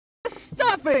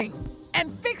stuffing.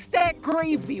 And fix that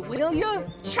gravy, will you?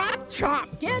 Chop,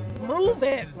 chop, get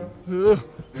moving.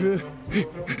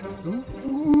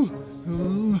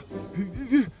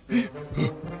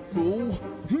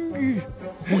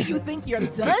 Well, you think you're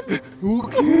done?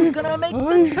 Who's gonna make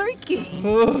the turkey?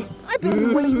 I've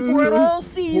been waiting for it all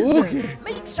season.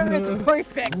 Make sure it's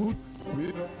perfect.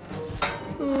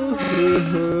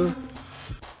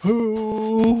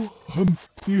 Oh,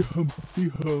 Humpty, Humpty,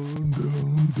 Hum,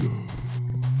 Dum, Dum.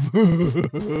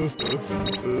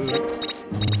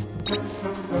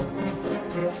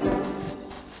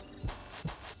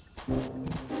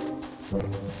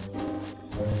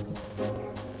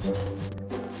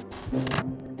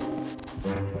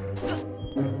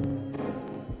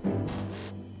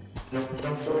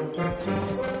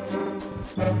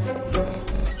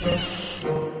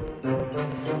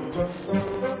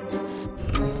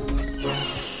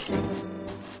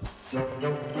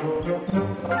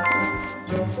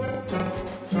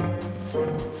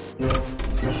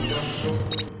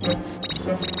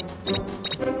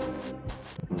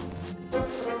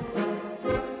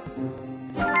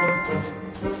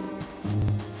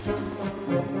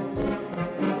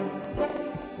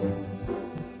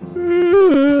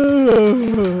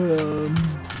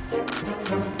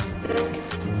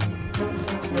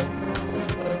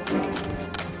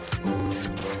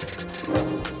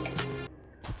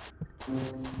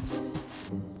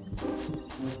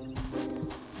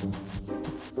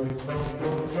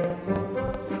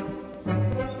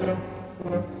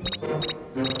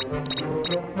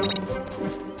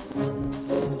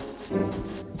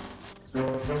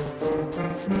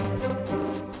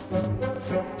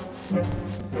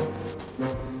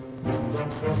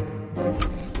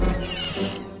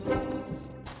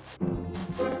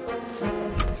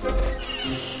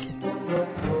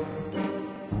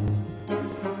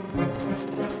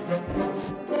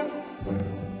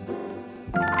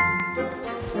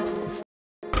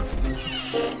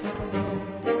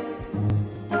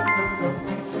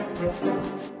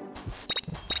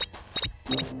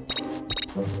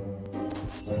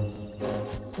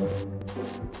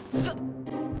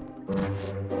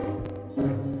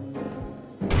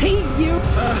 Hey, you!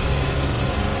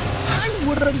 I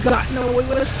would've gotten away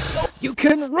with a so you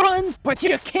can run, but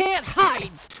you can't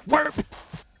hide, twerp!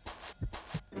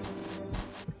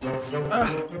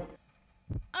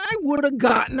 I would've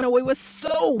gotten away with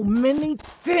so many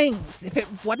things if it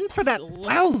wasn't for that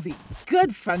lousy,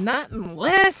 good-for-nothing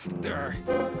Lester.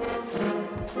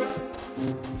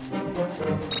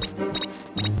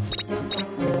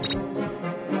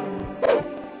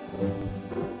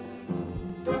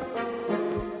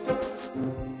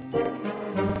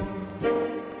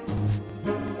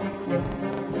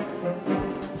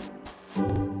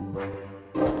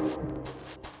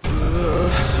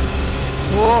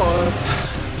 Boss,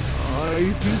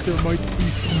 I think there might be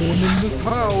someone in this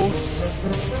house.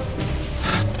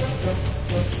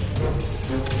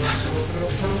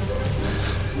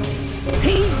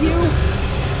 Hey, you!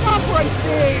 Stop right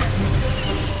there!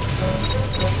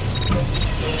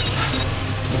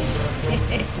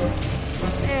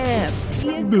 Be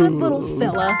a good little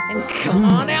fella and come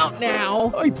on out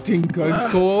now. I think I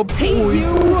saw a boy Hey,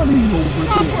 you! running over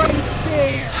Stop there. right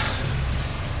there!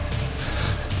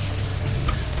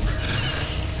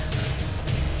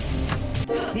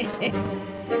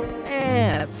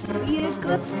 Be a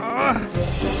good.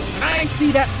 I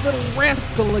see that little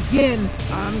rascal again.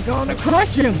 I'm gonna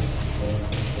crush him.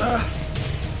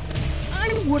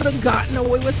 I would have gotten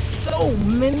away with so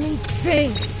many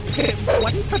things if it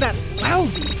wasn't for that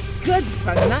lousy,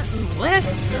 good-for-nothing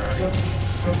Lester.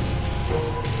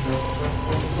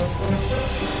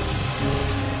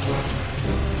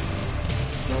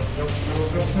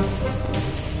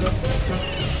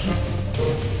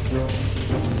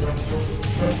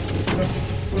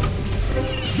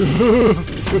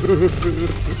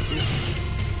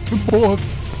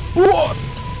 Boss,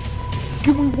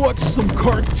 can we watch some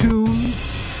cartoons?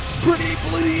 Pretty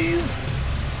please?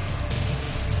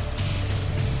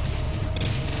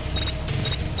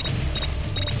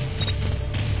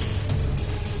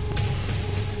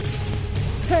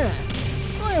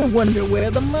 I wonder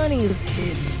where the money is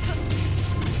hidden.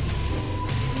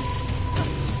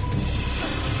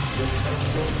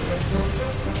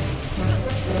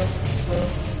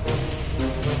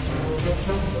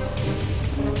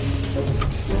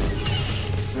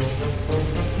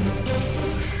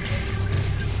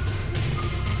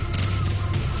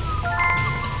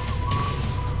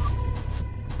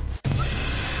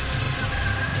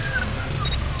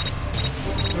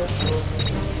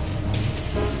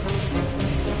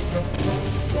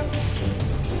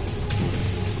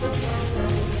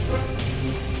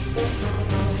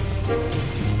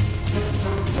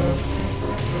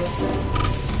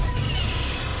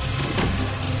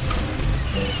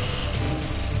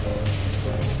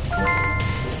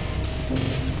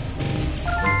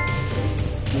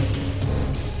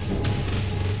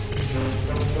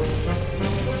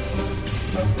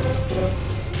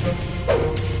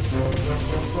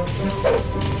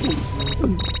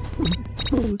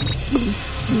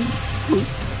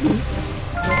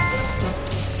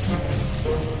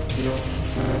 Where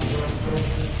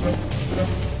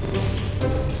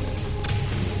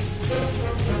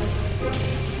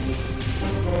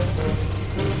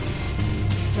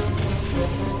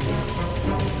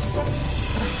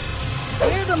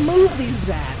the movies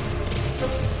at?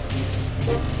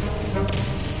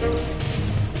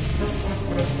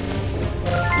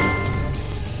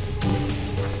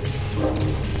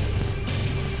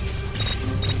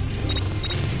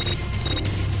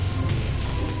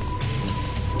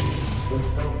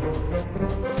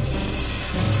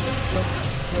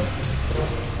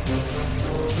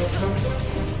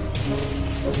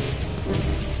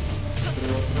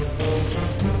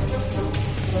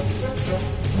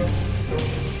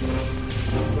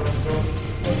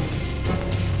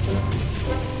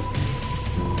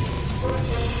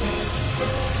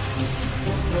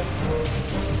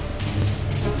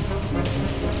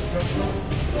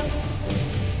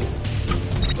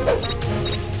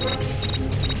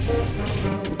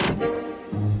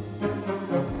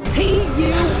 Hey,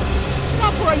 you!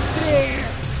 Stop right there!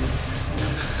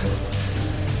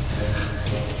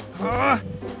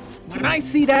 When I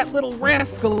see that little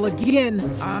rascal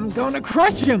again, I'm gonna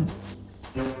crush him!